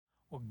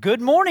Well,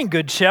 good morning,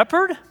 Good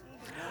Shepherd.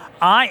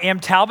 I am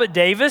Talbot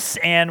Davis,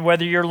 and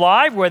whether you're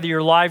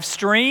live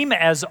stream,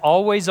 as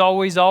always,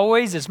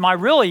 it's my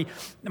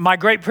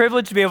great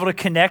privilege to be able to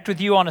connect with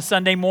you on a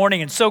Sunday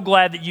morning, and so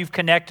glad that you've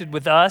connected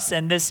with us.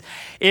 And this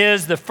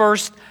is the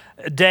first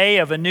day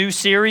of a new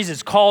series.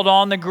 It's called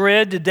On the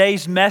Grid.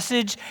 Today's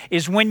message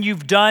is When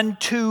You've Done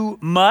Too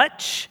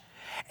Much.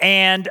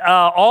 And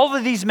all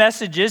of these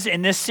messages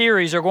in this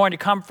series are going to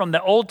come from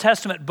the Old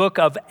Testament book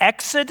of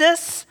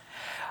Exodus.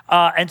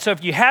 And so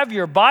if you have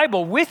your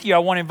Bible with you, I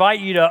want to invite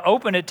you to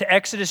open it to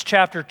Exodus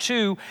chapter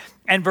 2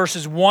 and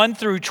verses 1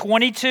 through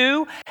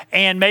 22.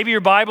 And maybe your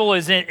Bible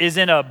is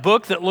in a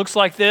book that looks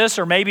like this,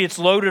 or maybe it's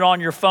loaded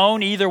on your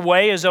phone. Either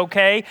way is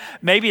okay.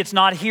 Maybe it's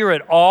not here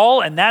at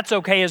all, and that's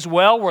okay as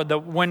well,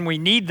 when we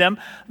need them,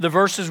 the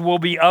verses will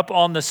be up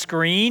on the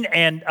screen.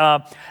 And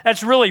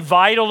that's really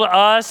vital to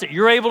us, that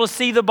you're able to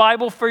see the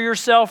Bible for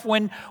yourself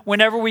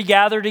whenever we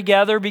gather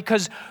together,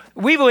 because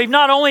we believe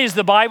not only is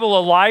the Bible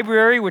a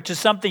library, which is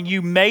something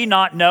you may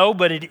not know,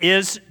 but it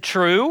is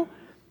true.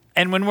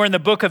 And when we're in the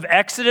book of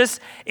Exodus,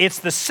 it's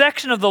the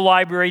section of the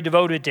library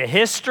devoted to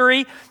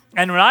history.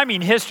 And when I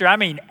mean history, I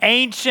mean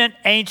ancient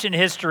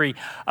history,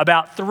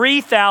 about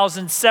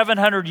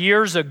 3,700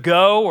 years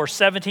ago or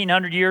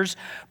 1,700 years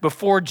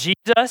before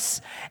Jesus.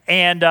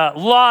 And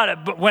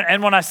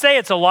when I say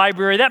it's a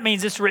library, that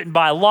means it's written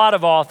by a lot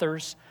of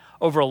authors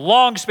over a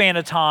long span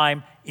of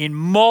time, in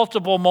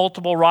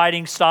multiple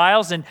writing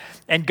styles.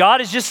 And God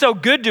is just so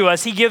good to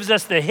us. He gives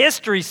us the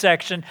history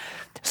section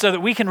so that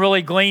we can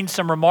really glean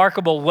some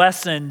remarkable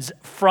lessons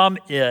from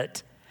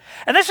it.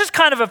 And that's just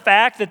kind of a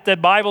fact that the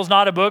Bible's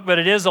not a book, but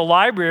it is a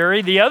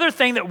library. The other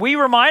thing that we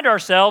remind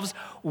ourselves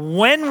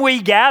when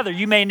we gather,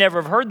 you may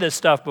never have heard this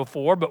stuff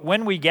before, but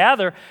when we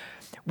gather,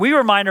 we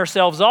remind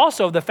ourselves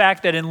also of the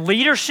fact that in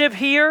leadership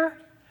here,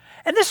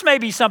 and this may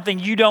be something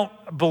you don't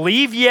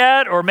believe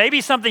yet, or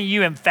maybe something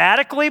you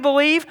emphatically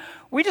believe,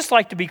 we just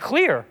like to be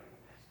clear.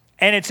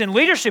 And it's in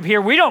leadership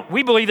here,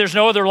 we believe there's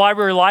no other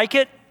library like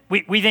it.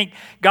 We think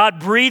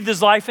God breathed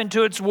his life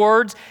into its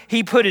words.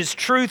 He put his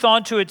truth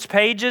onto its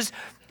pages.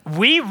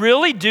 We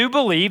really do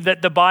believe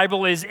that the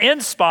Bible is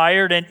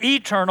inspired and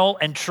eternal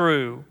and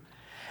true.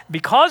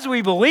 Because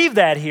we believe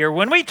that here,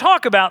 when we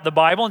talk about the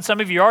Bible, and some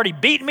of you already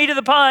beat me to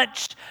the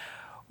punch,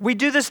 we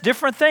do this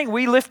different thing.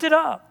 We lift it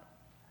up.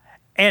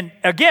 And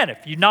again,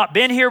 if you've not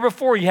been here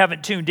before, you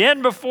haven't tuned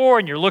in before,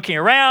 and you're looking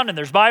around and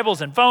there's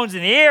Bibles and phones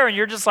in the air, and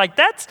you're just like,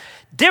 that's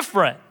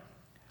different.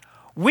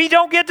 We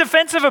don't get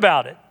defensive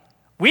about it.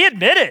 We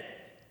admit it.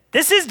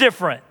 This is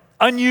different,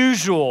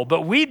 unusual,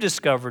 but we've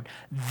discovered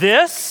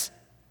this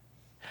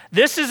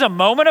is a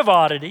moment of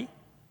oddity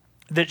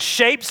that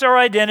shapes our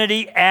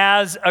identity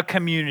as a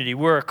community.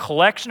 We're a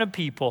collection of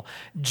people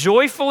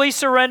joyfully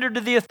surrendered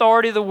to the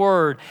authority of the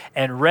Word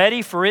and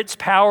ready for its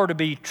power to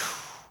be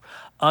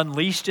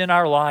unleashed in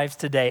our lives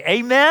today.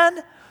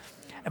 Amen?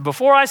 And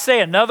before I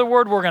say another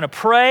word, we're going to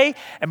pray.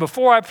 And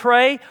before I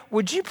pray,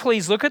 would you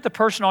please look at the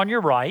person on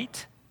your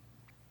right,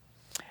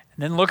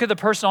 and then look at the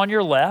person on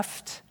your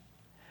left.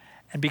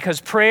 And because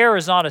prayer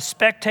is not a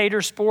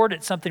spectator sport,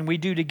 it's something we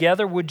do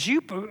together, we're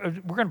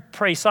going to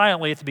pray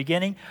silently at the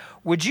beginning.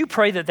 Would you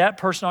pray that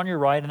person on your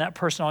right and that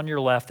person on your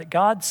left, that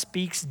God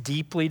speaks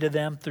deeply to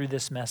them through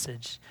this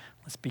message?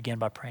 Let's begin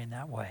by praying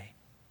that way.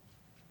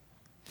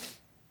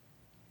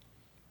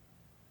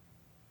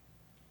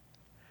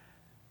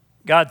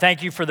 God,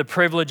 thank you for the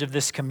privilege of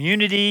this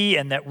community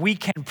and that we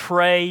can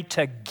pray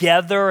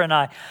together. And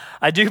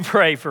I do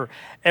pray for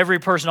every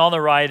person on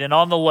the right and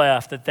on the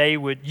left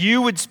that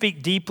you would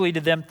speak deeply to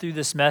them through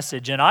this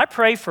message. And I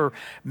pray for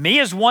me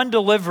as one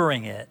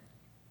delivering it.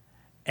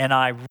 And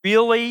I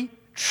really,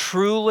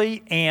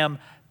 truly am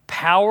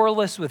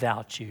powerless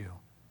without you.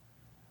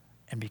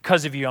 And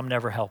because of you, I'm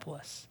never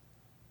helpless.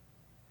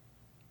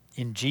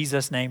 In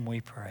Jesus' name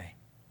we pray.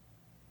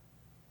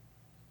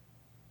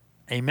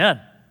 Amen.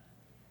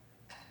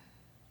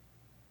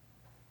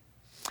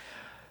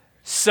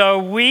 So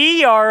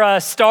we are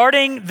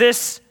starting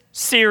this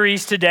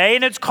series today,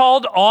 and it's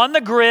called On the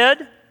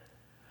Grid,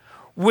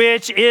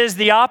 which is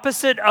the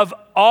opposite of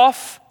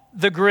off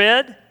the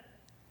grid.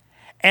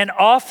 And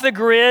off the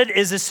grid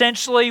is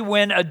essentially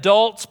when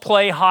adults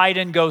play hide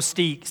and go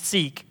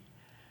seek.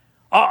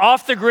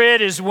 Off the grid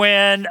is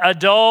when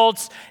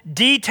adults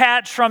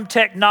detach from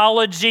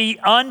technology,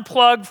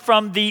 unplug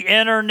from the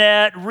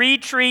internet,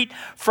 retreat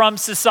from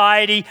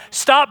society,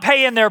 stop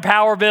paying their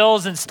power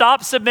bills and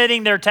stop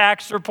submitting their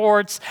tax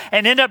reports,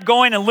 and end up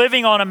going and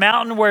living on a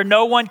mountain where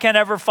no one can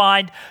ever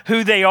find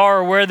who they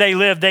are or where they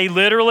live. They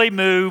literally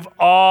move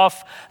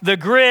off the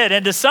grid.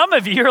 And to some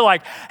of you, you're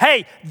like,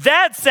 hey,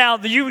 that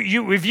sounds,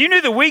 if you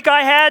knew the week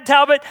I had,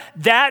 Talbot,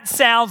 that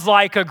sounds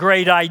like a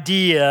great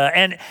idea.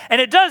 And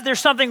it does. There's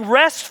something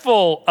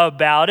restful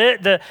about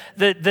it.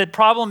 The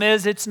problem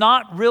is it's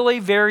not really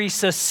very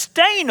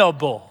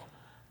sustainable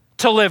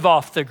to live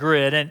off the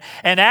grid. And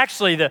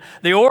actually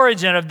the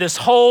origin of this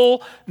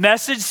whole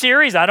message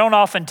series, I don't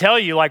often tell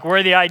you like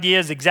where the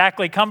ideas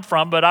exactly come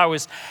from, but I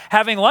was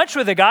having lunch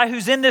with a guy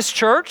who's in this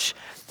church,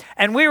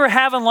 and we were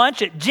having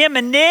lunch at Jim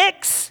and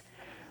Nick's.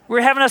 we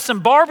were having us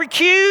some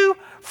barbecue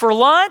for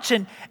lunch,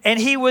 and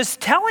he was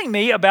telling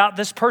me about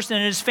this person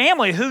in his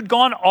family who'd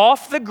gone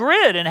off the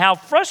grid and how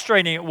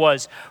frustrating it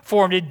was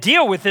for him to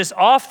deal with this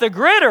off the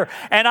gridder.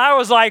 And I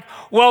was like,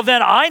 well,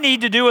 then I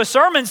need to do a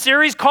sermon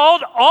series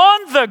called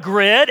On the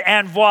Grid,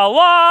 and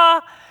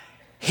voila,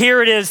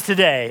 here it is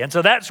today. And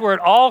so that's where it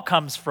all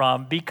comes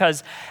from,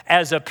 because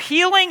as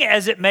appealing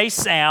as it may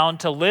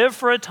sound to live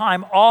for a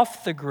time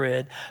off the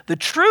grid, the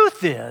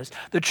truth is,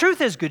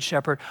 Good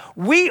Shepherd,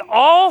 we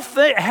all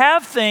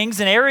have things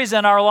and areas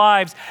in our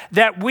lives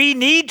that we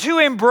need to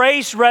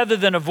embrace rather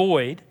than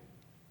avoid.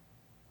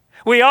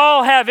 We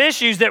all have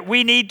issues that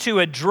we need to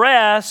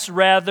address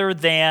rather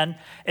than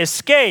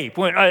escape.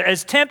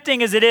 As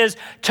tempting as it is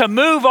to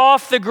move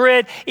off the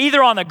grid,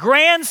 either on the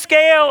grand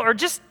scale or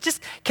just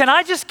can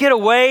I just get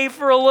away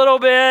for a little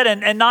bit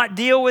and not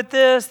deal with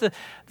this?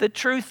 The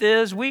truth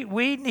is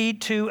we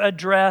need to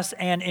address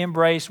and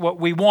embrace what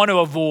we want to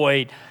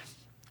avoid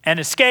and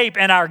escape.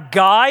 And our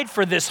guide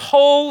for this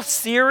whole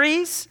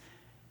series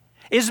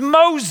is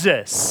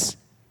Moses.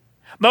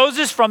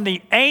 Moses from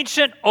the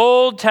ancient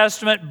Old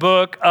Testament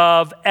book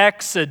of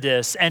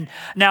Exodus. And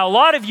now a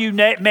lot of you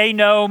may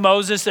know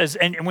Moses as,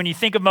 and when you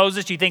think of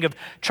Moses, you think of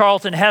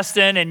Charlton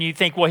Heston, and you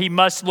think, well, he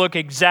must look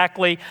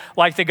exactly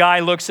like the guy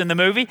looks in the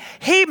movie.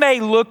 He may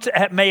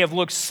have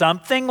looked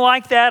something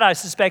like that. I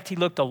suspect he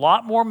looked a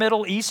lot more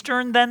Middle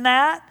Eastern than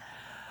that.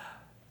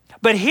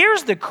 But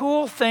here's the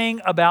cool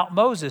thing about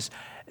Moses,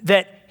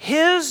 that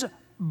his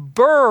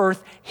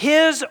birth,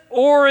 his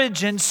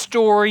origin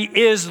story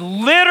is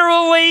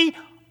literally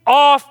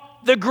off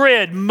the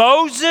grid.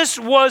 Moses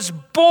was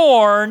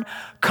born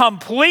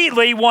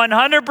completely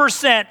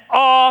 100%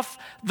 off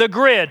the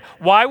grid.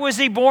 Why was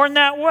he born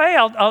that way?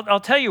 I'll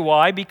tell you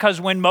why.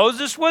 Because when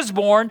Moses was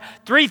born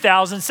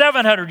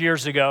 3,700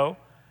 years ago,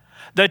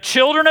 the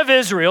children of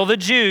Israel, the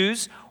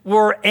Jews,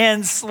 were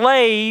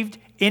enslaved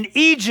in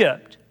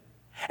Egypt.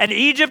 And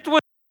Egypt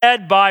was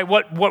led by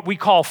what we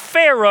call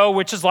Pharaoh,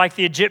 which is like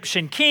the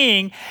Egyptian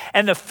king.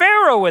 And the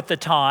Pharaoh at the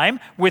time,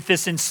 with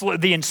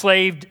the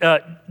enslaved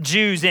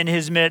Jews in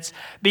his midst,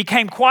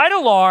 became quite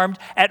alarmed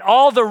at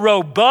all the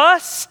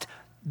robust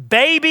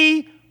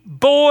baby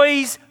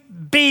boys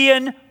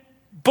being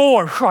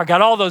born. I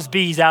got all those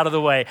B's out of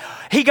the way.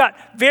 He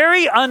got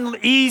very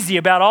uneasy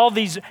about all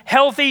these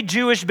healthy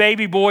Jewish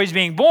baby boys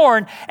being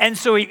born. And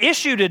so he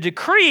issued a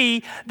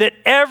decree that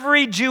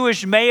every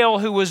Jewish male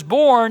who was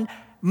born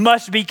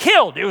must be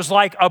killed. It was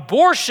like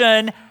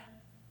abortion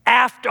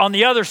on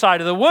the other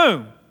side of the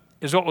womb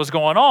is what was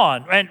going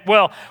on. And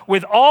well,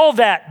 with all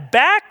that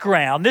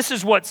background, this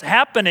is what's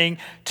happening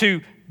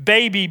to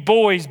baby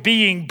boys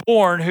being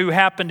born who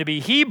happen to be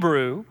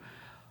Hebrew.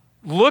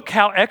 Look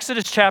how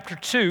Exodus chapter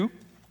 2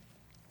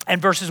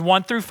 and verses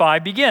 1 through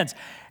 5 begins.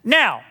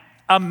 Now,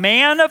 a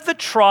man of the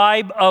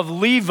tribe of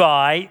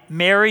Levi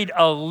married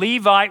a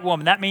Levite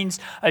woman. That means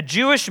a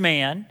Jewish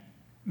man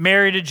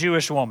married a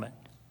Jewish woman.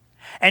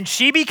 And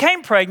she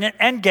became pregnant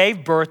and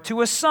gave birth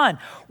to a son.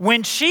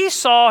 When she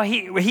saw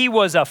he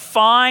was a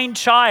fine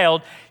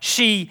child,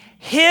 she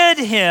hid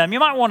him. You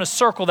might want to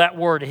circle that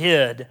word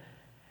hid.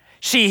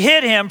 She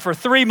hid him for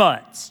 3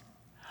 months.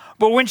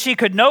 But when she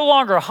could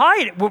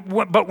hide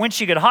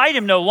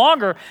him no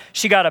longer,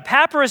 she got a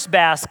papyrus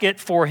basket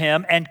for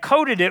him and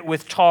coated it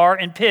with tar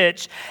and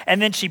pitch. And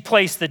then she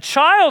placed the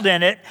child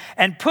in it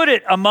and put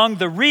it among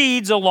the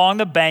reeds along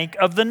the bank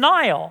of the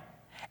Nile.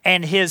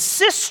 And his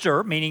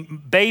sister,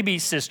 meaning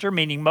baby's sister,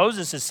 meaning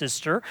Moses'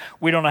 sister,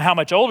 we don't know how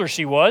much older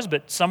she was,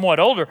 but somewhat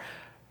older,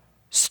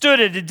 stood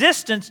at a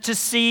distance to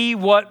see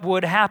what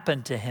would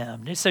happen to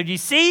him. So you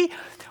see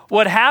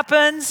what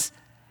happens?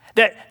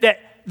 That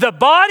the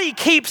body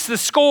keeps the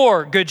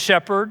score, Good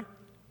Shepherd.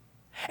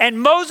 And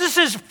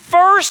Moses'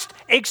 first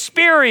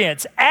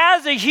experience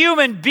as a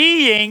human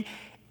being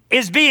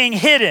is being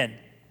hidden.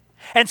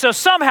 And so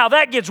somehow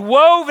that gets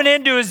woven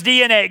into his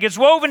DNA. It gets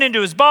woven into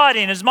his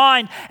body and his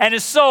mind and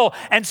his soul.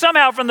 And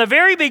somehow from the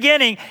very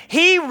beginning,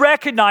 he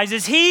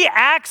recognizes, he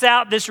acts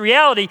out this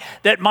reality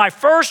that my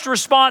first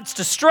response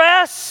to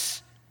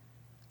stress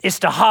is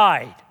to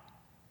hide.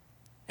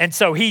 And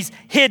so he's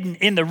hidden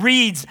in the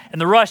reeds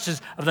and the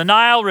rushes of the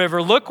Nile River.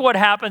 Look what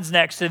happens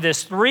next to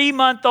this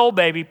 3-month-old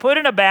baby put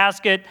in a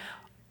basket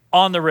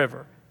on the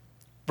river.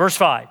 Verse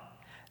 5.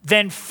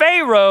 Then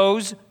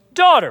Pharaoh's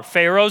daughter,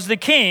 Pharaoh's the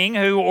king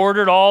who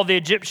ordered all the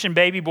Egyptian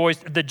baby boys,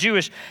 the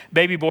Jewish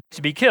baby boys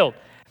to be killed,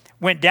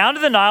 went down to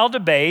the Nile to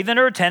bathe, and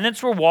her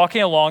attendants were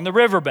walking along the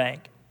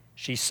riverbank.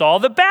 She saw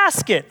the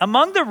basket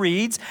among the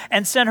reeds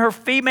and sent her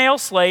female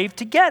slave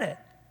to get it.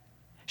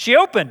 She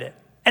opened it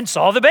and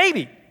saw the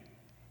baby.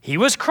 He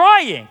was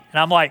crying.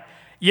 And I'm like,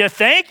 you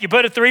think? You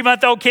put a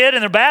 3-month-old kid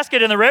in a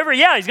basket in the river?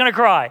 Yeah, he's going to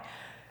cry.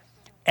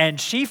 And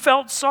she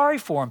felt sorry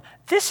for him.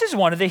 This is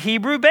one of the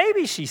Hebrew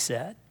babies, she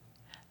said.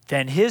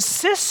 Then his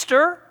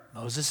sister,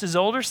 Moses'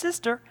 older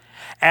sister,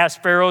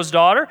 asked Pharaoh's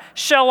daughter,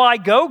 shall I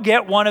go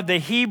get one of the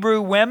Hebrew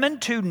women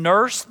to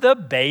nurse the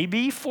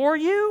baby for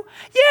you?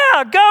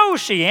 Yeah, go,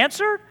 she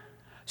answered.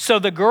 So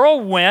the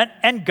girl went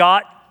and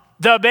got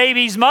the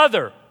baby's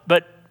mother.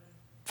 But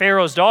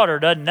Pharaoh's daughter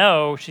doesn't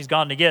know she's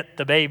gone to get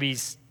the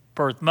baby's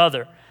birth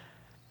mother.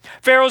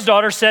 Pharaoh's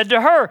daughter said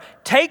to her,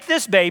 "Take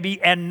this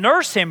baby and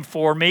nurse him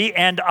for me,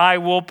 and I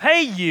will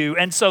pay you."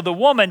 And so the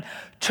woman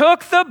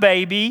took the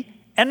baby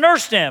and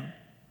nursed him.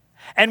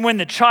 And when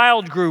the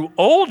child grew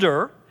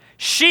older,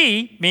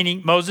 she,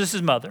 meaning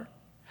Moses' mother,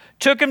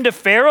 took him to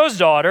Pharaoh's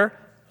daughter,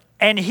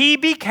 and he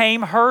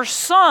became her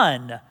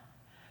son.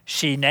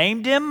 She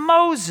named him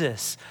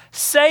Moses,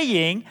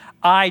 saying,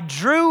 "I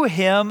drew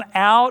him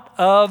out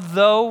of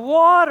the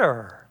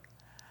water."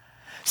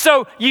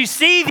 So you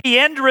see the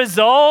end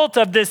result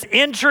of this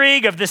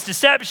intrigue, of this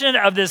deception,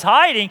 of this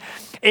hiding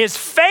is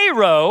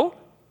Pharaoh,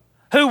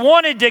 who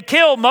wanted to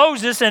kill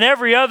Moses and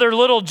every other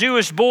little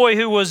Jewish boy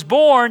who was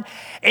born,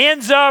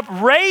 ends up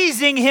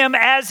raising him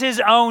as his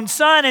own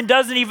son and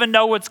doesn't even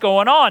know what's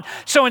going on.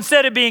 So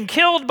instead of being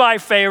killed by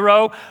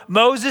Pharaoh,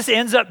 Moses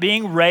ends up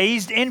being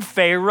raised in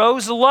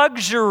Pharaoh's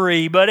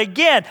luxury. But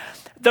again,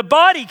 the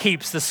body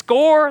keeps the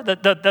score.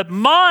 The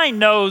mind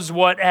knows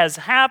what has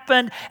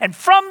happened. And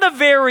from the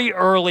very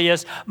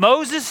earliest,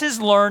 Moses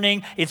is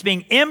learning. It's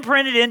being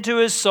imprinted into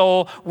his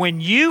soul. When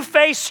you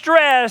face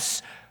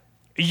stress,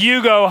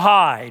 you go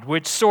hide,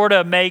 which sort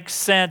of makes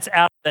sense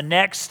out of the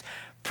next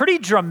pretty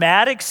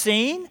dramatic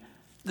scene.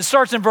 It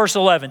starts in verse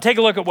 11. Take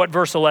a look at what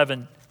verse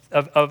 11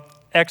 of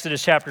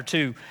Exodus chapter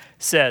 2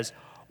 says.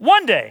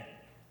 One day,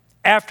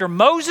 after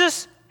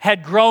Moses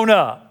had grown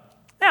up.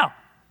 Now,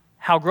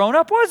 how grown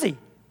up was he?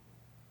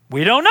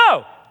 We don't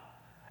know.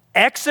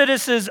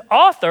 Exodus's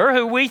author,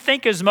 who we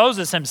think is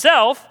Moses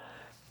himself,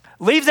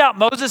 leaves out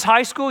Moses'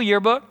 high school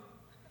yearbook.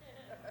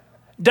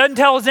 Doesn't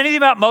tell us anything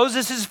about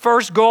Moses'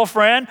 first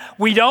girlfriend.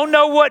 We don't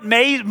know what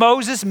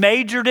Moses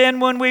majored in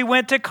when we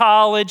went to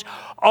college.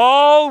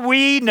 All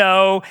we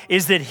know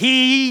is that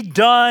he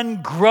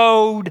done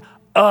growed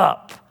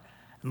up.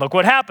 And look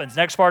what happens.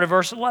 Next part of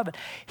verse 11.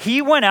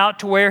 He went out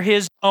to where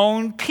his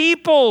own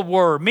people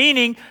were,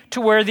 meaning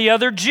to where the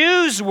other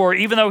Jews were,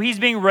 even though he's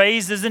being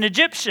raised as an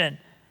Egyptian,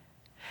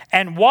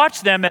 and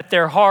watched them at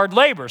their hard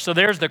labor. So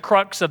there's the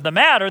crux of the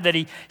matter, that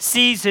he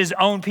sees his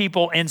own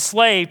people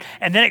enslaved,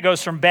 and then it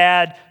goes from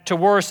bad to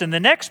worse. In the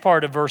next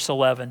part of verse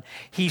 11,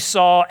 he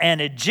saw an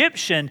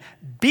Egyptian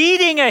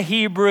beating a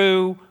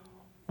Hebrew,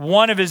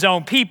 one of his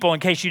own people.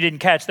 In case you didn't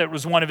catch that, it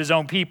was one of his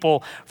own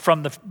people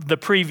from the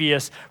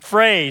previous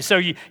phrase. So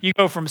you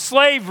go from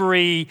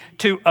slavery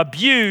to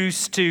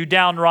abuse to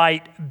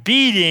downright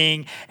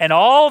beating, and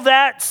all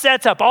that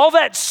sets up, all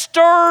that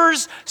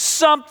stirs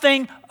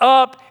something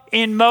up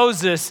in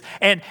Moses.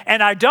 And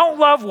I don't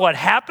love what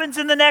happens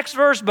in the next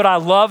verse, but I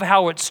love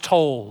how it's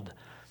told.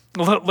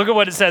 Look at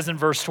what it says in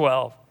verse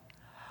 12.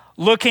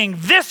 Looking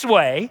this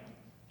way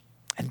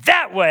and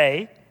that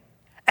way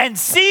and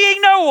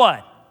seeing no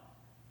one.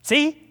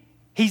 See,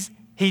 he's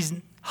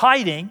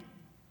hiding,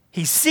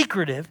 he's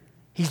secretive,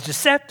 he's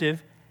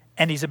deceptive,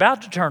 and he's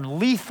about to turn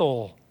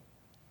lethal.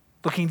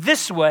 Looking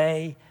this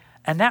way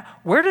and that.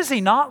 Where does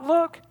he not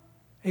look?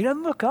 He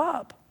doesn't look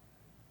up.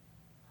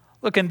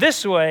 Looking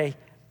this way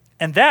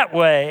and that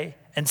way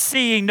and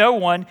seeing no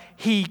one,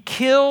 he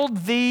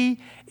killed the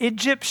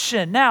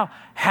Egyptian. Now,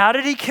 how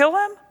did he kill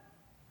him?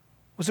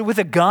 Was it with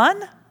a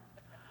gun?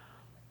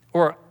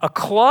 Or a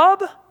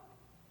club?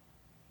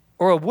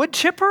 Or a wood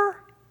chipper?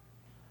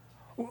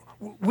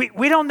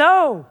 We don't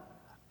know,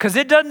 because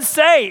it doesn't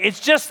say. It's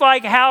just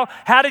like how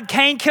did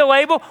Cain kill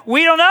Abel?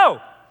 We don't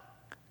know,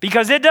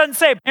 because it doesn't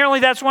say. Apparently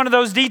that's one of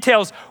those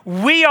details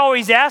we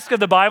always ask of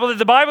the Bible that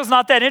the Bible's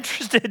not that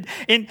interested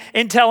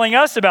in telling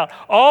us about.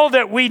 All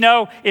that we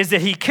know is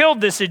that he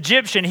killed this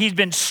Egyptian. He's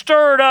been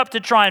stirred up to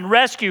try and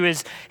rescue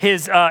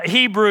his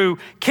Hebrew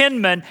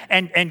kinman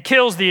and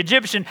kills the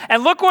Egyptian.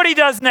 And look what he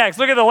does next.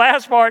 Look at the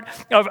last part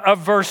of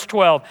verse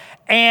 12.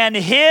 And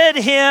hid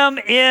him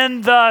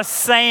in the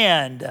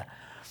sand.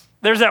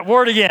 There's that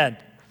word again.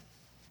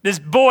 This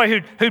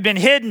boy who'd been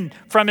hidden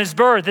from his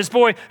birth. This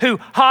boy who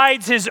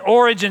hides his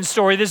origin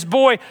story. This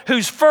boy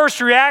whose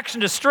first reaction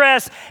to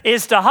stress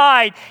is to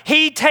hide.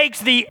 He takes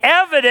the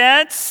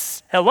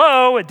evidence,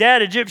 a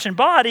dead Egyptian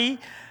body,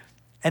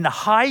 and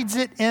hides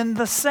it in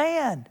the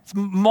sand. It's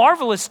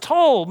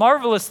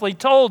marvelously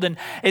told. And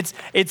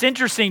it's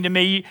interesting to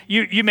me.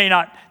 You may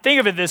not think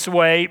of it this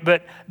way,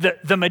 but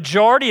the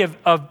majority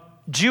of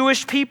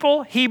Jewish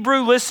people,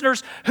 Hebrew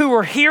listeners, who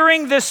were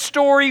hearing this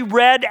story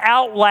read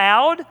out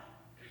loud,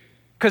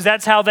 because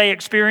that's how they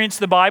experienced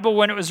the Bible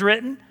when it was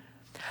written,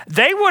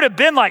 they would have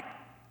been like,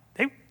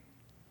 a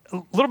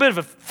little bit of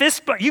a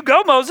fist bump. You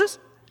go, Moses.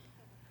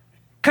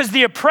 Because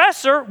the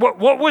oppressor,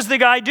 what was the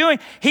guy doing?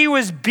 He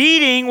was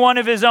beating one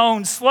of his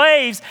own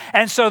slaves.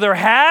 And so there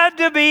had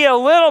to be a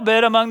little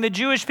bit among the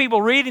Jewish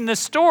people reading this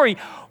story.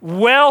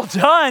 Well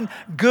done,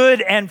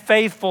 good and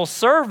faithful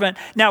servant.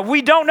 Now,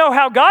 we don't know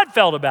how God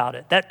felt about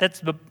it. That's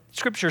the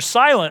scripture's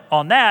silent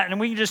on that. And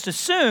we can just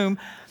assume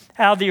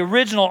how the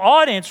original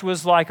audience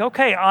was like,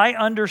 okay, I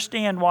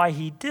understand why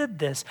he did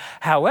this.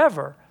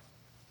 However,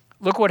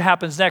 look what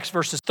happens next,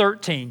 verses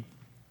 13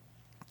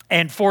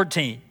 and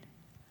 14.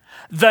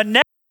 The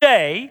next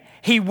day,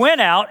 he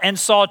went out and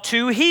saw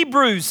two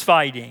Hebrews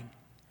fighting.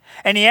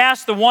 And he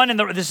asked the one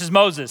this is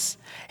Moses.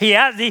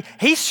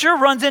 He sure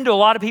runs into a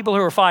lot of people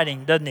who are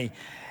fighting, doesn't he?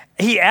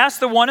 He asked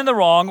the one in the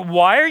wrong,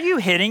 why are you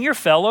hitting your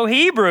fellow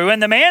Hebrew?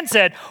 And the man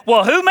said,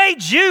 well, who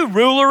made you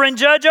ruler and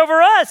judge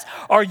over us?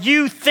 Are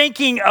you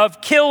thinking of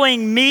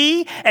killing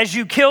me as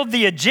you killed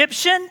the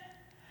Egyptian?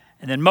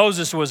 And then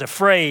Moses was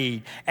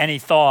afraid, and he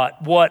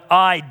thought, what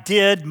I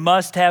did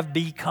must have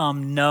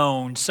become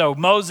known. So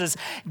Moses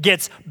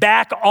gets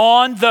back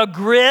on the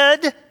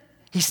grid.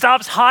 He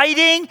stops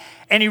hiding,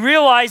 and he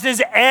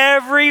realizes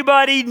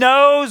everybody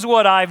knows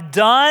what I've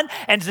done,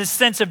 and this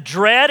sense of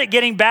dread at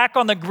getting back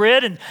on the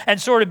grid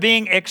and sort of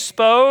being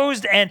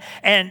exposed. And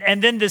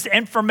then this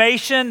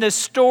information, this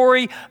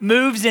story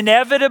moves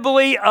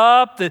inevitably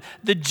up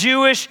the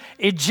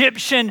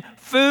Jewish-Egyptian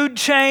food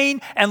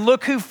chain, and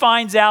look who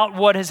finds out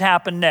what has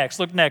happened next.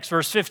 Look next,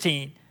 verse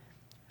 15.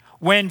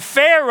 When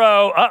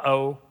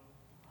Pharaoh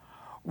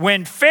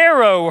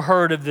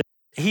heard of this,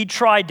 he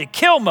tried to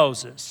kill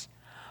Moses.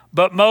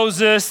 But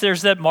Moses,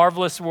 there's that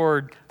marvelous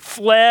word,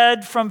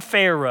 fled from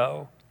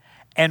Pharaoh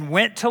and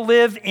went to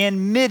live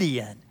in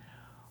Midian,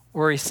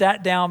 where he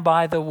sat down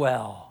by the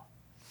well.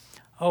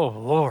 Oh,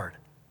 Lord.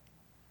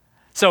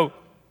 So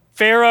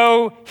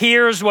Pharaoh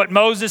hears what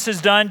Moses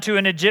has done to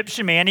an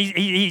Egyptian man.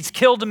 He's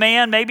killed a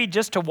man maybe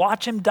just to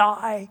watch him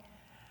die.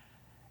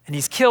 And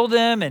he's killed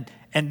him,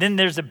 and then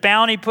there's a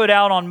bounty put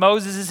out on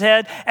Moses'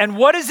 head. And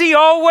what does he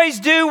always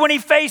do when he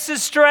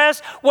faces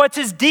stress? What's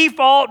his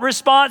default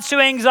response to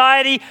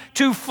anxiety?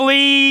 To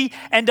flee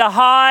and to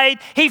hide.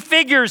 He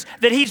figures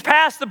that he's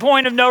past the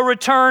point of no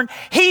return.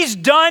 He's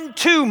done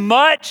too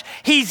much.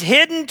 He's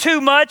hidden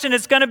too much, and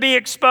it's going to be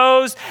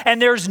exposed.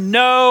 And there's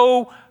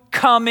no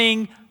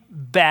coming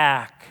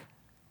back.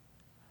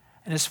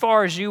 And as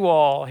far as you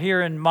all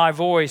hearing my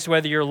voice,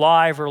 whether you're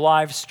live or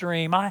live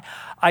stream,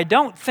 I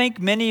don't think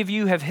many of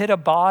you have hit a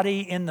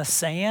body in the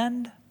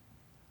sand.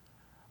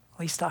 At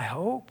least I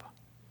hope.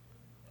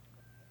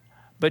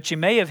 But you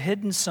may have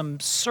hidden some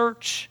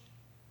search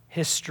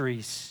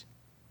histories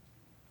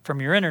from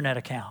your internet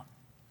account.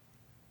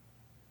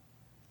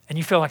 And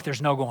you feel like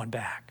there's no going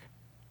back.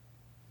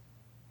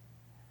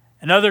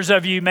 And others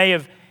of you may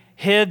have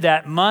hid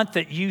that month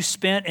that you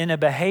spent in a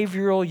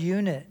behavioral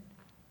unit.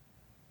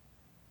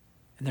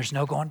 And there's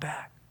no going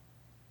back.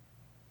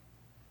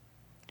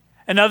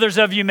 And others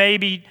of you may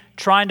be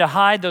trying to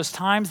hide those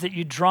times that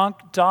you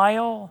drunk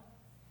dial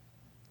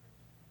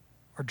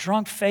or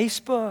drunk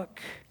Facebook.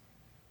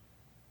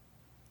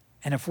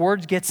 And if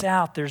word gets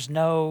out, there's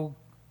no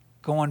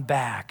going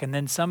back. And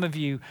then some of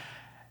you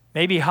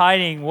may be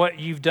hiding what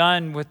you've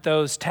done with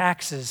those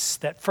taxes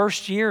that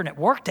first year, and it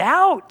worked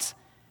out.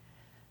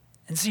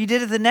 And so you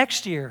did it the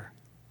next year,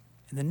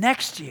 and the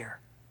next year,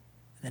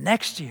 and the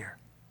next year.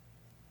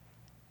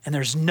 And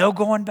there's no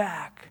going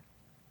back.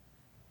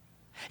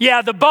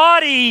 Yeah, the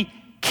body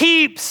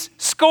keeps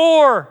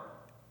score.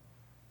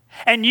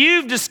 And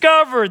you've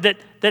discovered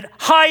that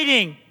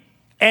hiding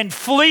and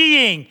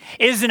fleeing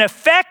is an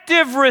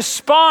effective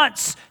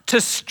response to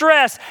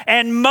stress.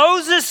 And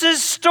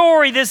Moses'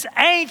 story, this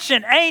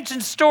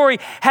ancient story,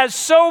 has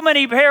so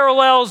many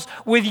parallels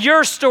with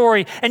your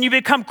story. And you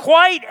become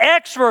quite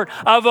expert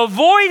of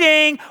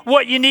avoiding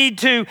what you need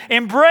to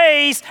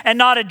embrace and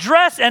not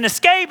address, and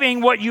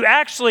escaping what you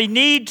actually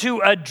need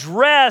to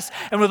address.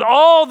 And with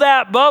all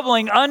that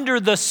bubbling under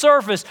the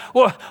surface,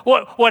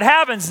 what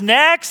happens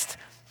next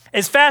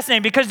is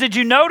fascinating, because did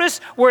you notice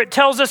where it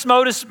tells us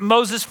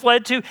Moses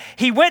fled to?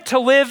 He went to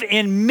live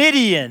in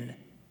Midian.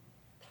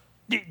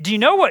 Do you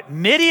know what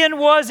Midian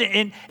was?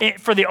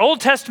 For the Old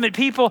Testament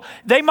people,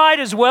 they might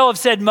as well have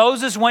said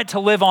Moses went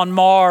to live on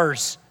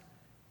Mars,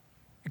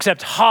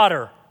 except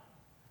hotter.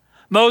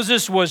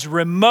 Moses was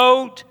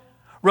remote.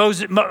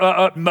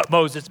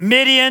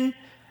 Midian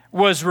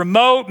was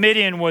remote.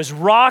 Midian was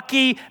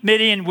rocky.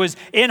 Midian was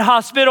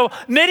inhospitable.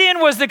 Midian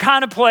was the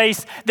kind of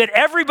place that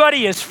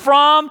everybody is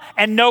from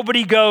and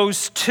nobody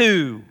goes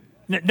to.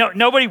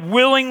 Nobody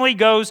willingly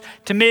goes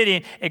to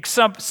Midian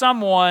except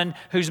someone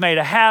who's made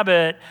a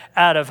habit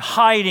out of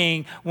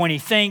hiding when he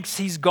thinks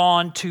he's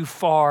gone too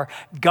far.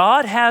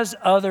 God has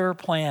other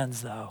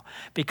plans, though,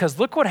 because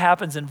look what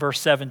happens in verse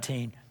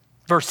 16.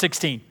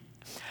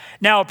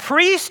 Now, a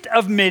priest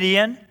of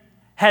Midian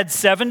had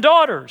 7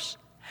 daughters.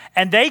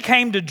 And they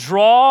came to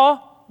draw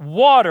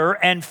water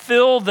and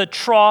fill the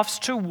troughs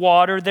to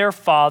water their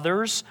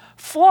father's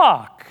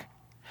flock.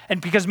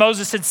 And because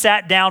Moses had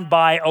sat down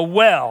by a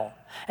well.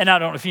 And I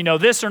don't know if you know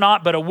this or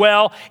not, but a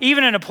well,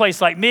 even in a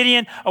place like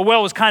Midian, a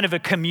well was kind of a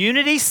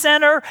community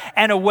center.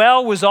 And a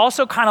well was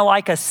also kind of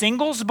like a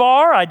singles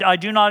bar. I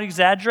do not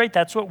exaggerate.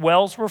 That's what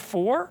wells were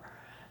for.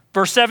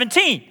 Verse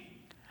 17.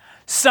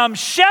 Some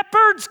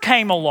shepherds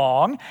came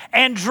along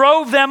and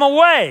drove them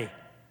away.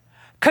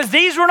 Because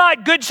these were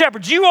not good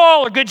shepherds. You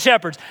all are good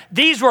shepherds.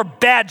 These were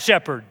bad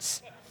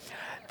shepherds.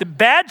 The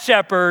bad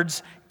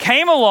shepherds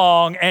came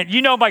along, and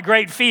you know my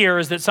great fear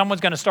is that someone's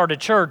going to start a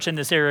church in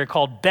this area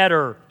called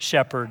Better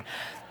Shepherd.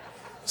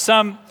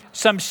 Some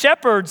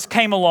shepherds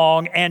came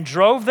along and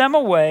drove them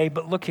away,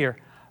 but look here.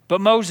 But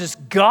Moses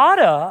got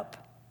up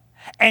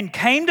and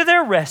came to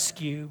their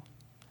rescue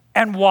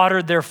and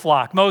watered their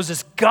flock.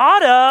 Moses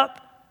got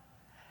up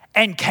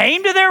and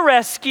came to their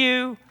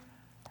rescue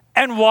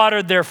and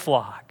watered their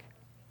flock.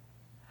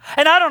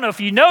 And I don't know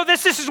if you know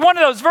this is one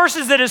of those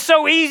verses that is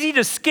so easy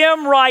to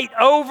skim right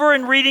over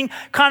in reading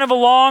kind of a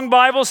long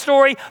Bible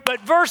story.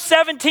 But verse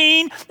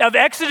 17 of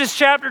Exodus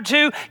chapter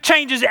 2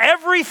 changes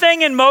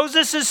everything in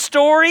Moses'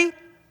 story,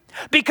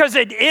 because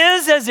it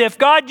is as if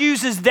God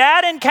uses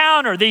that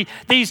encounter,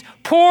 these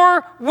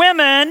poor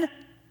women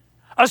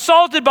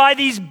assaulted by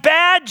these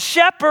bad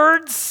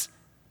shepherds,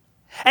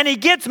 and he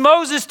gets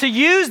Moses to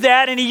use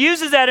that, and he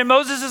uses that in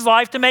Moses'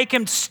 life to make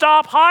him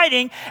stop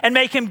hiding and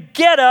make him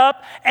get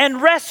up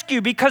and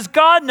rescue, because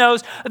God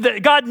knows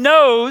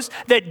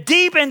that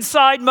deep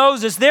inside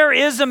Moses there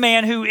is a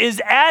man who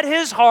is at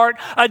his heart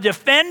a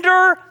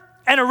defender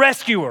and a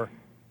rescuer.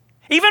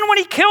 Even when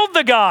he killed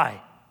the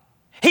guy,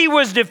 he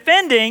was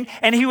defending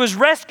and he was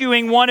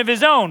rescuing one of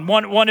his own,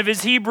 one of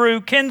his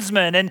Hebrew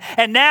kinsmen.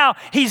 And now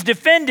he's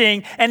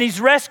defending and he's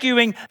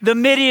rescuing the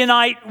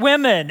Midianite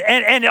women.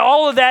 And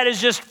all of that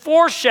is just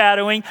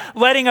foreshadowing,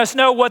 letting us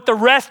know what the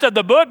rest of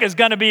the book is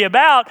going to be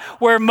about,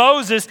 where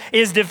Moses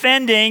is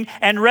defending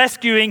and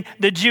rescuing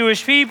the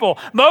Jewish people.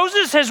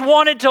 Moses has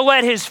wanted to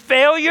let his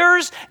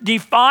failures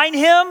define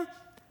him.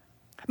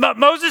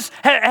 Moses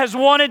has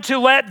wanted to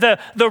let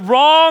the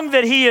wrong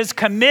that he has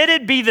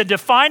committed be the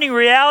defining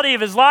reality of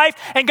his life.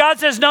 And God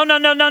says, no,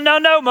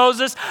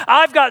 Moses,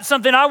 I've got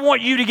something I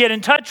want you to get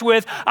in touch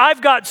with.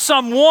 I've got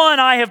someone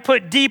I have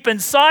put deep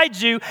inside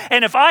you.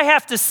 And if I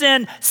have to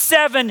send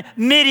 7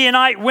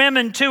 Midianite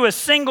women to a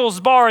singles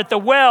bar at the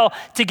well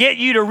to get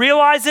you to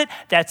realize it,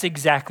 that's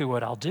exactly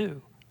what I'll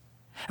do.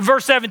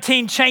 Verse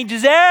 17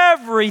 changes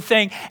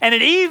everything. And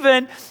it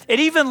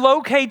even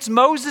locates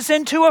Moses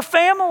into a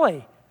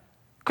family.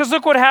 Because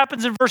look what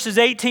happens in verses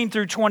 18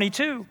 through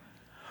 22.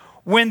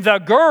 When the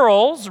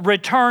girls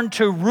returned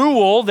to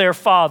Reuel, their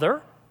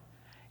father,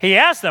 he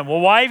asked them,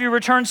 well, why have you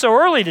returned so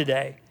early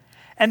today?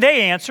 And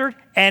they answered,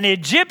 an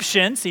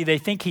Egyptian, see, they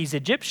think he's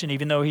Egyptian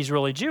even though he's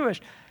really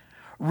Jewish,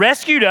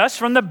 rescued us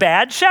from the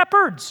bad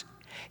shepherds.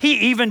 He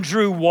even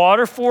drew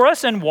water for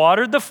us and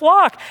watered the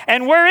flock.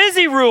 And where is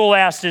he, Reuel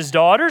asked his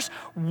daughters.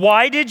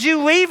 Why did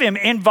you leave him?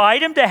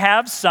 Invite him to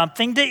have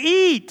something to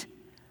eat.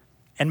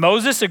 And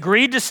Moses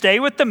agreed to stay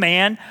with the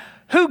man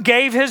who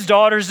gave his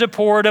daughter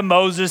Zipporah to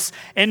Moses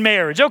in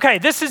marriage. Okay,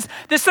 this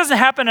doesn't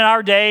happen in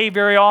our day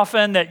very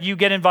often, that you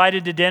get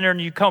invited to dinner and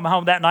you come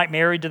home that night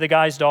married to the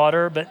guy's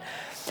daughter. But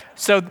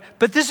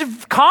this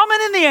is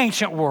common in the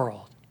ancient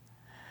world.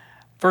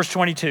 Verse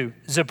 22,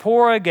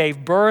 Zipporah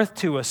gave birth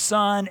to a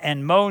son,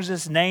 and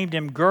Moses named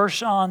him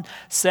Gershon,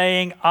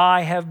 saying,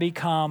 I have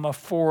become a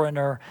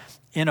foreigner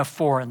in a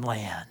foreign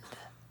land.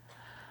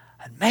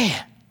 And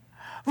man,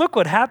 look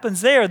what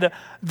happens there.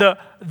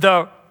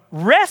 The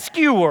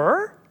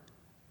rescuer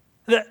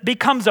that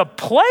becomes a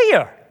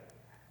player,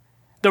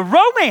 the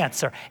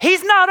romancer.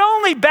 He's not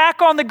only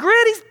back on the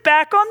grid, he's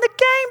back on the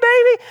game,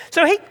 baby.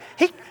 So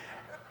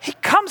he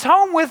comes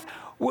home with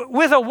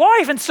a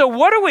wife. And so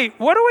what do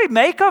we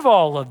make of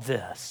all of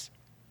this?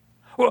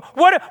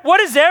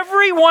 What is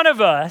every one of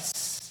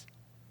us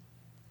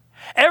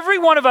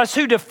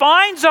who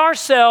defines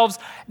ourselves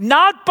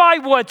not by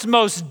what's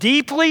most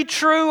deeply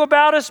true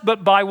about us,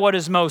 but by what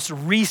is most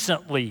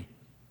recently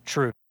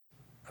true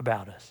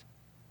about us?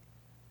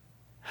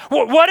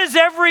 What is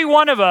every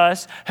one of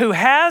us who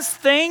has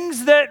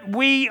things that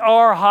we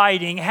are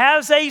hiding,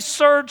 has a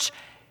search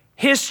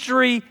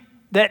history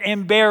that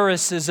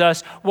embarrasses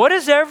us? What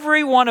is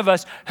every one of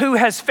us who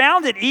has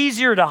found it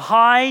easier to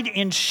hide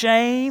in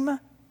shame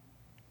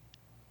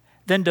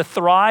than to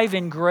thrive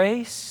in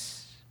grace?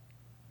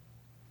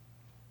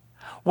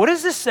 What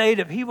does this say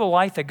to people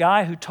like the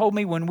guy who told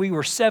me when we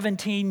were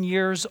 17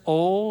 years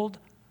old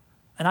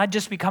and I'd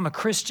just become a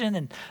Christian,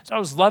 and so I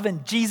was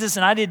loving Jesus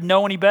and I didn't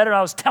know any better.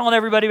 I was telling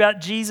everybody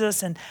about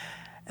Jesus, and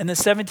the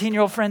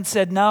 17-year-old friend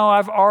said, no,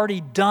 I've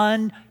already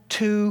done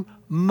too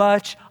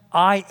much.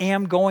 I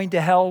am going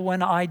to hell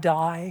when I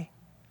die.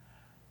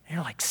 And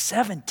you're like,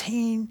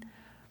 17?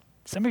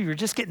 Some of you are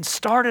just getting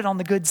started on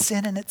the good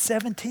sinning at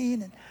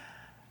 17. And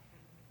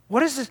what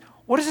does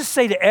this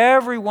say to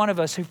every one of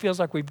us who feels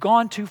like we've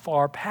gone too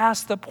far,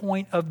 past the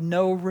point of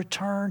no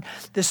return?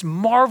 This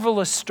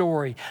marvelous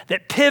story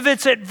that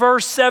pivots at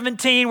verse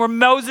 17 where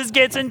Moses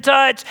gets in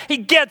touch. He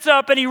gets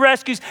up and he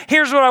rescues.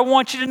 Here's what I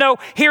want you to know.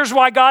 Here's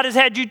why God has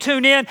had you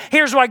tune in.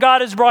 Here's why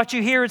God has brought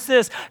you here. It's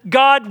this: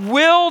 God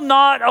will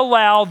not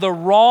allow the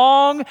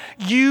wrong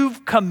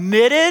you've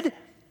committed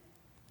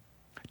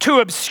to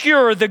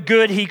obscure the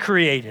good he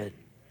created.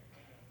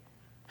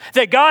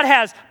 That God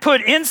has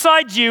put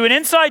inside you and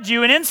inside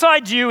you and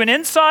inside you and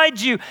inside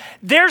you.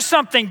 There's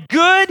something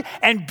good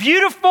and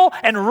beautiful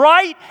and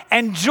right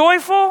and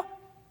joyful.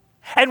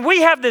 And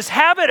we have this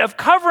habit of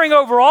covering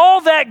over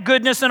all that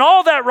goodness and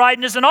all that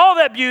rightness and all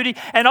that beauty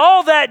and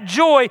all that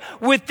joy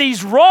with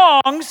these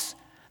wrongs.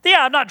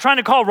 Yeah, I'm not trying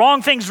to call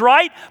wrong things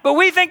right, but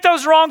we think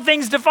those wrong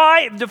things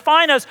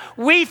define us.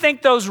 We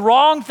think those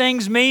wrong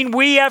things mean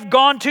we have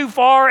gone too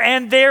far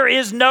and there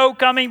is no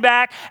coming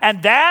back.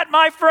 And that,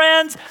 my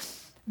friends,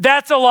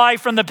 That's a lie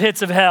from the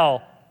pits of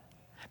hell,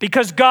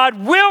 because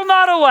God will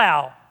not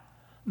allow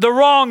the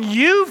wrong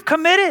you've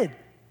committed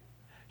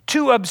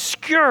to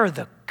obscure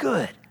the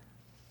good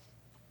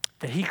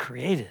that he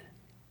created.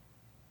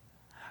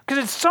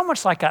 Because it's so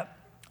much like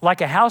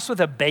a house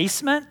with a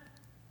basement.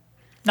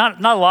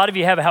 Not a lot of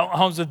you have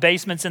homes with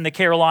basements in the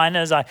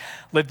Carolinas. I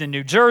lived in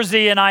New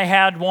Jersey and I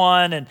had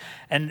one,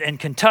 and in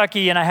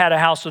Kentucky and I had a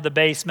house with a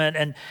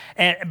basement.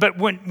 But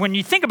when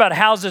you think about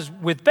houses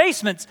with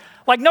basements,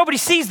 like nobody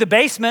sees the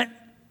basement.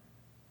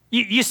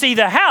 You see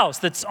the house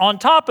that's on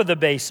top of the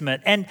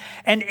basement.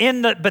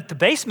 But the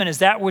basement is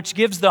that which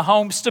gives the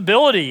home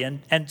stability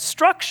and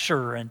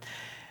structure.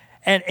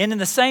 And in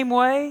the same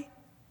way,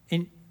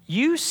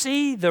 you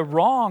see the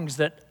wrongs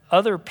that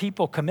other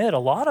people commit, a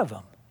lot of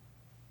them.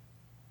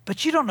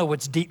 But you don't know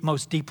what's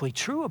most deeply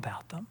true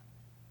about them.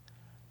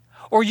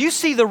 Or you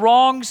see the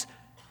wrongs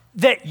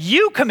that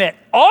you commit,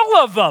 all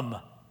of them.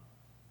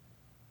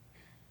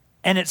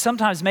 And it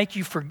sometimes makes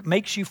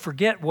you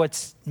forget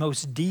what's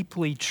most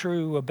deeply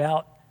true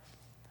about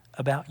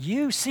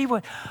you. See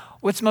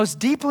what's most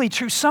deeply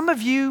true. Some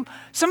of you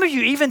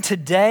even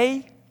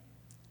today,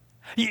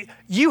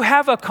 you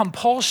have a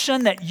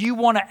compulsion that you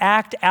want to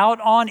act out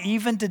on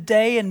even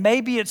today, and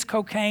maybe it's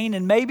cocaine,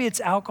 and maybe it's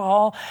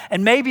alcohol,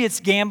 and maybe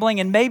it's gambling,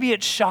 and maybe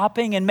it's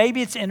shopping, and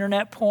maybe it's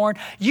internet porn.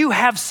 You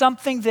have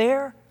something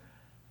there.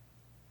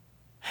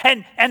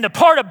 And the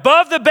part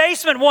above the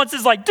basement once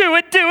is like, do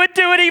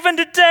it even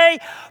today.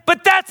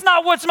 But that's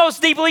not what's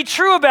most deeply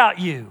true about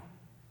you.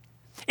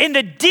 In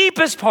the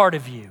deepest part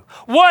of you,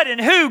 what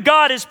and who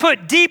God has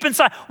put deep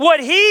inside, what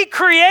he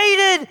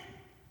created,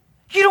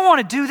 you don't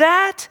want to do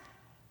that.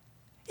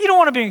 You don't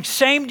want to be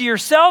ashamed to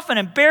yourself and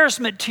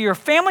embarrassment to your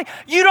family.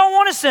 You don't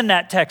want to send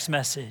that text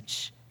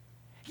message.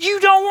 You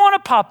don't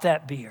want to pop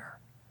that beer.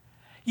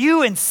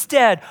 You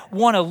instead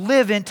want to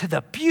live into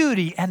the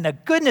beauty and the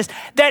goodness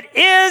that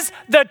is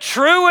the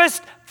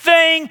truest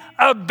thing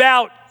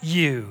about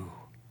you.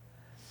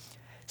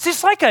 See,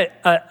 it's like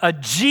a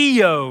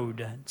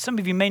geode. Some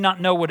of you may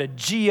not know what a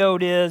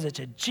geode is.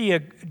 It's a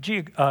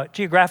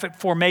geographic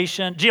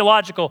formation,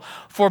 geological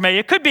formation.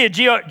 It could be a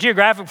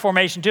geographic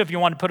formation too if you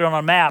want to put it on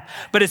a map,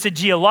 but it's a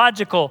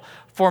geological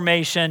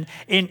formation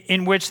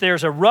in which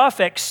there's a rough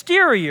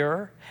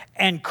exterior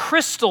and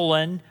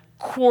crystalline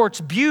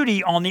quartz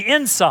beauty on the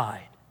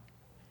inside.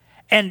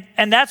 And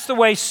that's the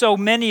way so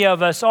many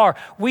of us are.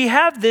 We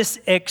have this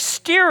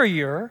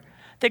exterior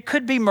that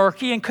could be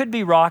murky and could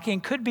be rocky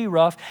and could be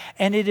rough,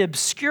 and it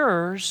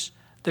obscures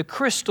the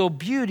crystal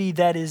beauty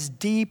that is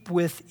deep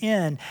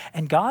within.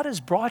 And God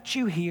has brought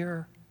you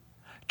here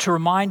to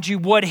remind you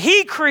what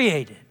he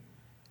created,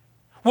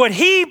 what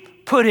he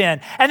put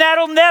in. And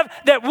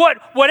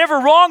whatever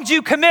wrongs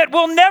you commit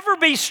will never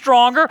be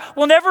stronger,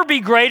 will never be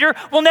greater,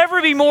 will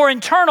never be more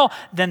internal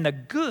than the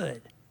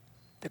good,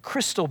 the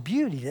crystal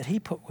beauty that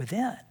he put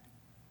within.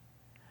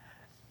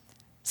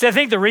 See, I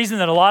think the reason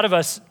that a lot of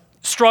us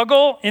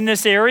struggle in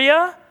this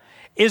area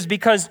is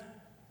because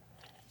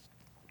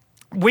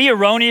we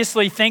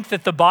erroneously think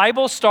that the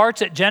Bible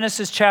starts at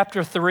Genesis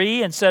chapter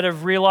 3 instead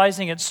of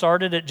realizing it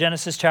started at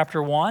Genesis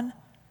chapter 1.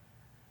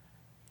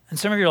 And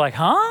some of you are like,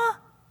 huh?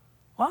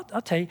 Well,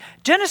 I'll tell you.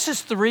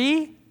 Genesis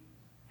 3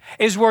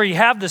 is where you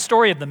have the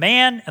story of the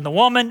man and the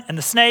woman and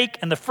the snake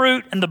and the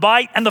fruit and the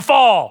bite and the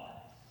fall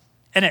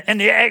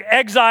and the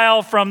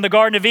exile from the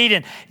Garden of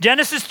Eden.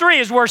 Genesis 3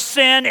 is where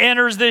sin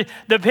enters the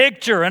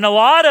picture. And a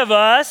lot of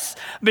us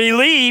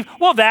believe,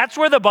 well, that's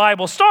where the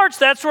Bible starts.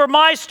 That's where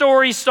my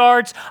story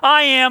starts.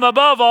 I am,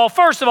 above all,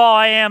 first of all,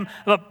 I am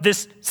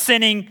this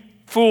sinning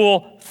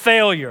fool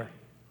failure.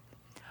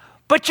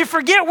 But you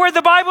forget where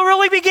the Bible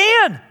really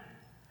began.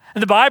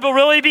 The Bible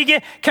really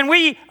began. Can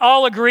we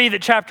all agree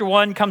that chapter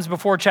 1 comes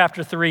before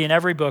chapter 3 in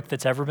every book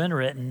that's ever been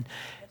written?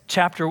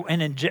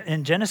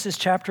 In Genesis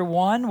chapter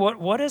 1,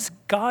 what does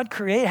God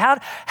create?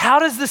 How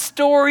does the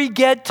story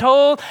get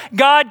told?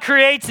 God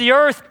creates the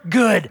earth,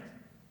 good.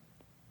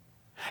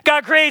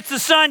 God creates the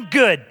sun,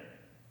 good.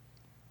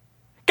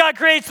 God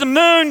creates the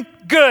moon,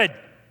 good.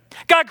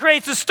 God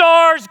creates the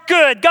stars,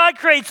 good. God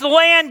creates the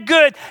land,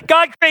 good.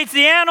 God creates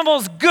the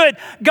animals, good.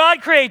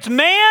 God creates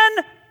man,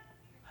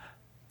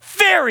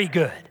 very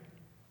good.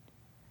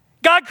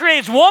 God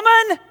creates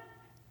woman,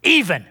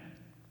 even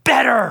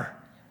better.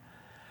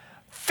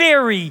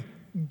 Very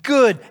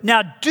good.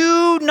 Now,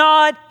 do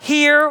not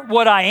hear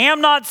what I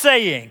am not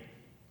saying.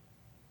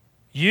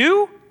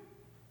 You're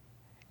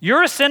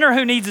a sinner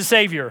who needs a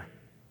Savior,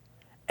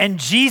 and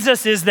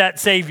Jesus is that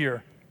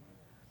Savior.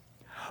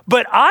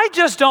 But I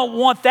just don't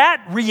want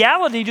that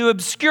reality to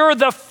obscure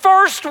the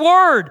first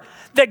word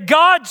that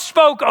God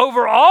spoke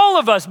over all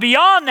of us.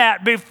 Beyond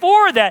that,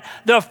 before that,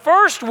 the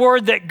first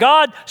word that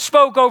God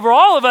spoke over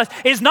all of us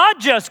is not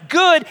just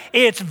good,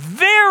 it's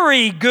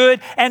very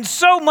good. And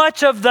so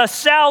much of the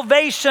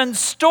salvation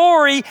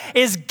story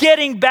is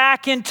getting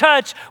back in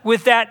touch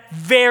with that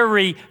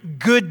very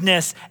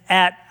goodness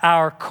at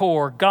our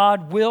core.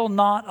 God will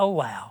not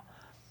allow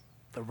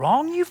the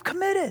wrong you've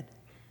committed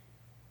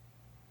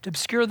to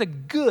obscure the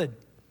good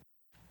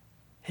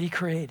he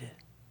created.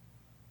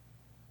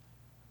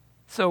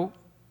 So,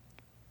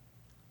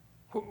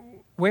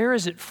 where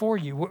is it for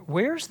you?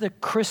 Where's the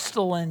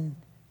crystalline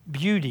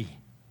beauty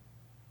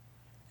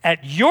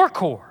at your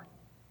core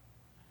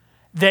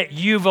that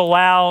you've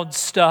allowed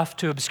stuff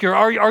to obscure?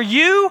 Are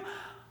you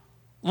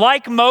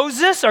like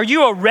Moses? Are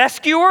you a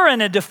rescuer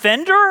and a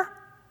defender,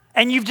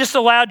 and you've just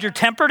allowed your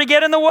temper to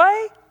get in the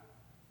way?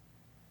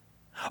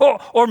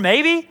 Or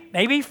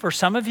maybe for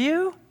some of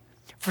you,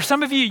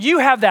 you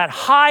have that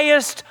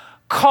highest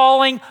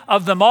calling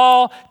of them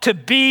all to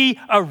be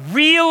a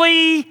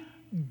really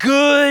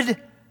good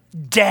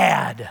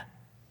dad.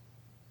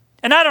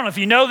 And I don't know if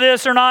you know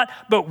this or not,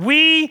 but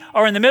we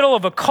are in the middle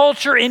of a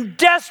culture in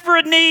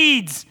desperate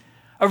needs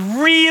of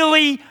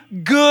really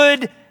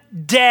good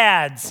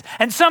dads.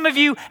 And some of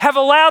you have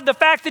allowed the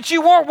fact that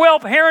you weren't well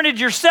parented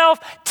yourself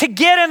to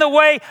get in the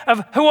way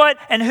of what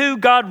and who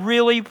God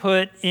really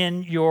put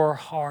in your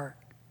heart.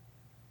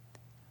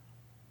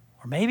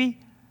 Or maybe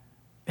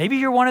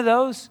you're one of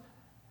those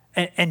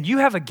and you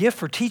have a gift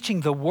for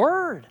teaching the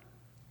word.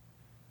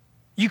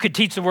 You could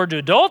teach the word to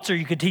adults or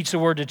you could teach the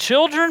word to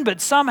children, but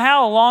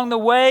somehow along the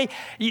way,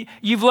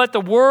 you've let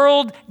the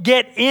world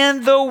get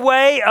in the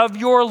way of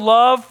your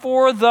love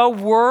for the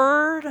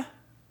word.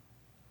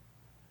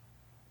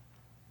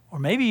 Or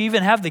maybe you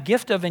even have the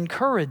gift of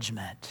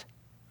encouragement.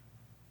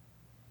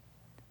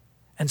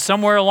 And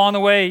somewhere along the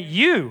way,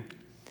 you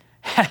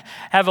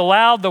have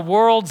allowed the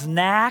world's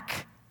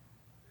knack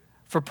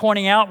for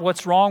pointing out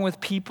what's wrong with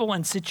people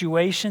and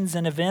situations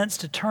and events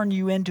to turn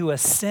you into a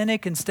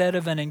cynic instead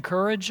of an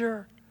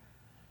encourager.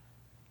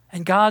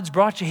 And God's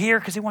brought you here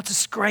because He wants to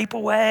scrape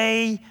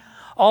away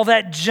all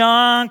that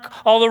junk,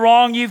 all the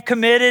wrong you've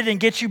committed,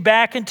 and get you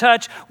back in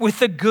touch with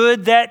the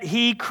good that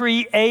He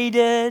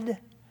created.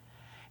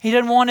 He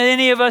doesn't want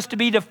any of us to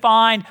be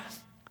defined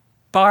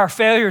by our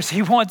failures.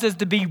 He wants us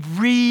to be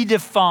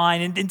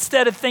redefined. And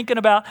instead of thinking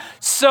about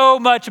so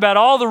much about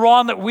all the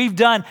wrong that we've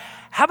done,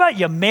 how about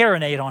you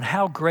marinate on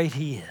how great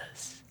He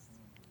is?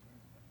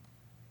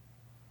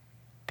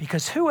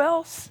 Because who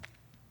else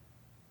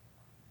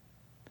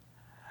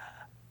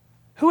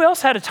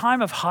had a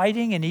time of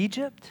hiding in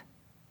Egypt?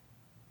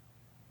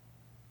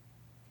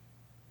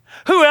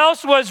 Who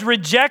else was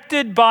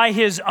rejected by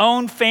his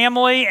own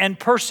family and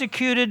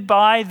persecuted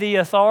by the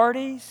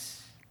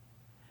authorities?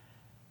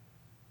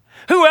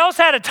 Who else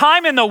had a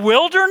time in the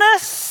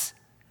wilderness?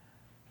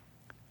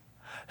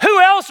 Who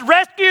else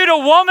rescued a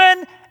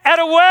woman at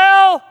a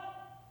well?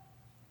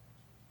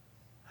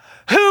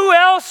 Who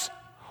else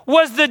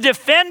was the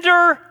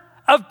defender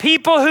of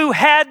people who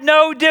had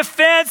no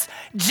defense?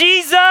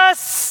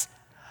 Jesus,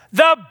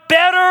 the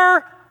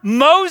better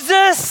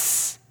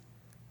Moses.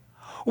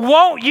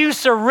 Won't you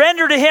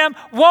surrender to Him?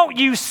 Won't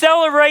you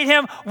celebrate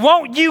Him?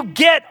 Won't you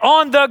get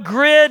on the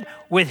grid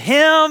with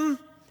Him?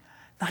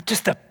 Not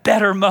just the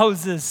better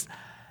Moses,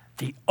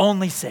 the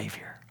only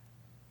Savior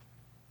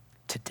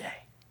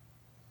today.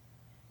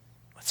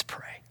 Let's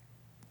pray.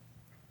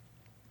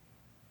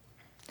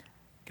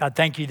 God,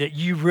 thank you that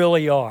you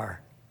really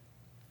are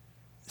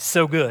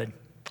so good.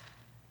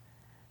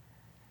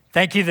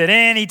 Thank you that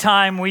any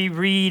time we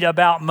read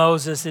about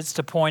Moses, it's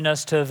to point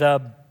us to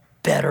the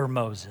better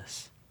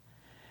Moses.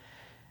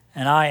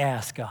 And I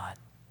ask, God,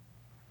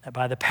 that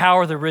by the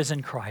power of the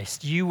risen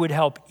Christ, you would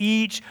help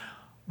each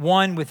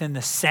one within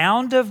the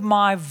sound of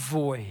my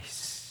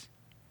voice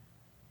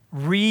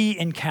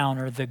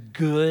re-encounter the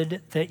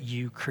good that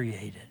you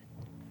created.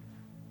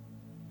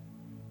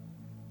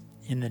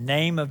 In the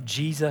name of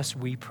Jesus,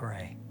 we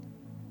pray.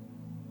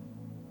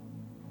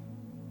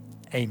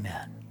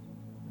 Amen.